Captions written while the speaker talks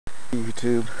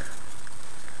YouTube,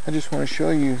 I just want to show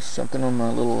you something on my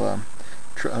little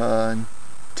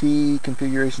T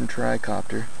configuration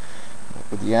tricopter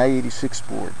with the i86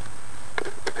 board.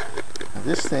 Now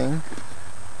this thing,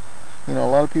 you know,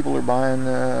 a lot of people are buying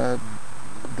the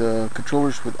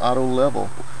controllers with auto level,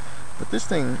 but this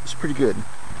thing is pretty good.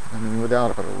 I mean,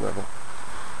 without auto level.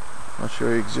 I'll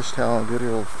show you just how good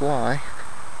it'll fly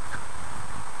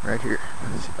right here.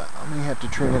 I may have to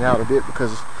trim it out a bit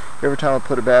because every time I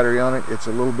put a battery on it, it's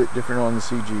a little bit different on the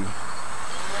CG.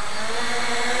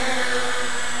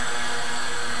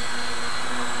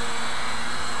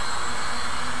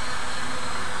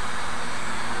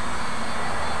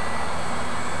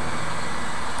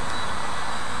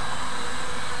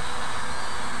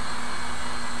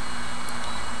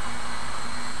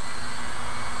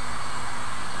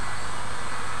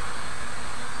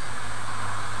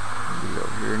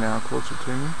 Over here now, closer to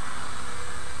me.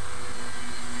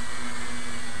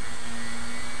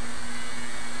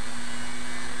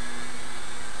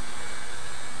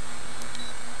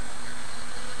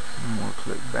 One more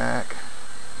click back.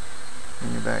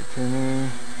 Bring it back to me.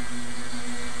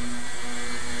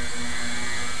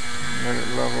 Let it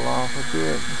level off a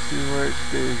bit and see where it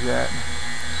stays at.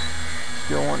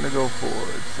 Still wanting to go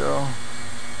forward, so.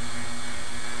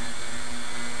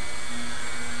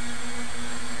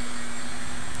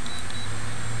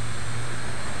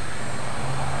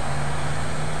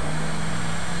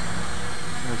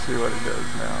 Let's see what it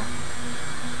does now.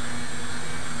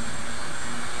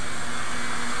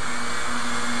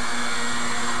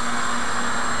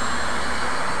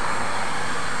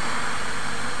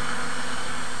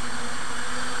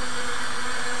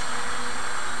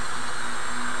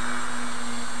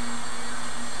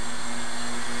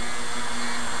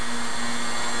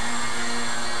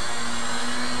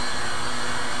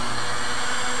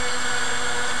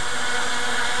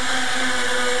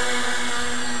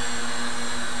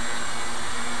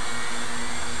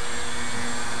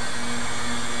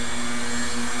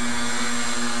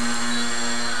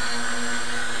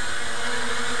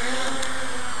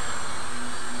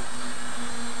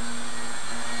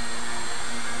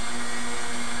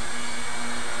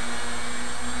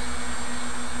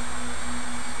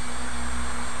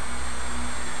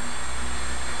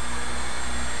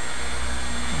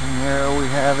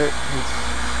 Have it.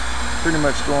 It's pretty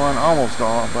much going almost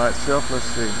all by itself. Let's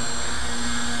see.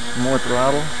 More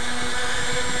throttle.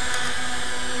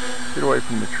 Get away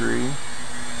from the tree.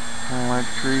 I don't like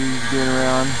trees getting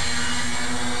around.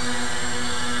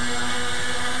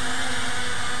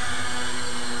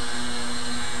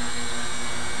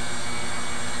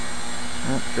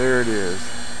 Oh, there it is.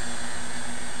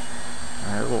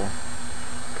 Alright, we'll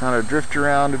kind of drift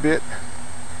around a bit.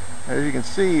 As you can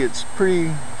see, it's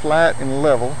pretty flat and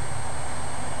level,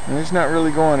 and it's not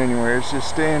really going anywhere. It's just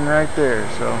staying right there.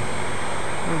 So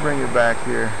let me bring it back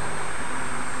here.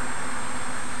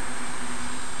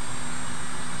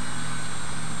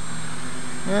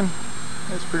 And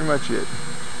that's pretty much it.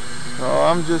 So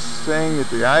I'm just saying that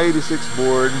the i86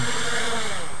 board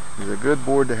is a good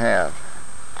board to have.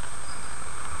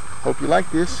 Hope you like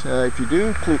this. If you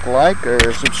do, click like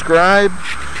or subscribe.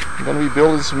 I'm going to be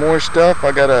building some more stuff.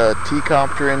 I got a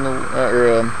Tcopter in the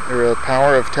or a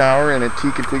power of tower in a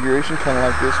T configuration, kind of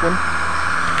like this one.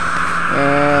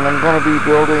 And I'm going to be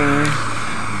building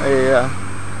a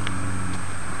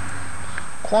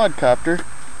quadcopter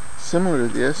similar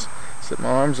to this. Except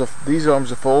these arms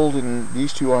will fold and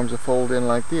these two arms will fold in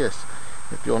like this.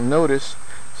 If you'll notice,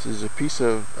 this is a piece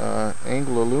of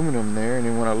angle aluminum there, and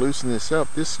then when I loosen this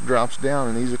up, this drops down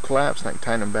and these will collapse, and I can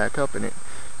tighten them back up, and it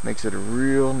makes it a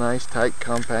real nice, tight,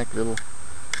 compact little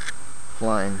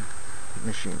flying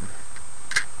machine.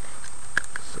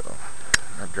 So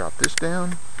I drop this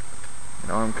down,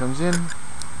 the arm comes in,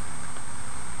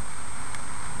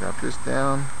 drop this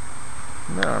down,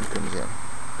 and the arm comes in.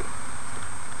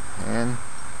 And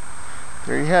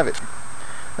there you have it.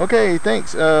 Okay,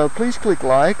 thanks. Please click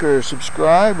like or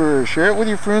subscribe or share it with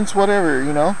your friends, whatever,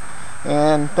 you know.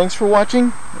 And thanks for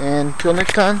watching, and until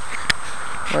next time,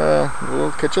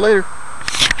 we'll catch you later.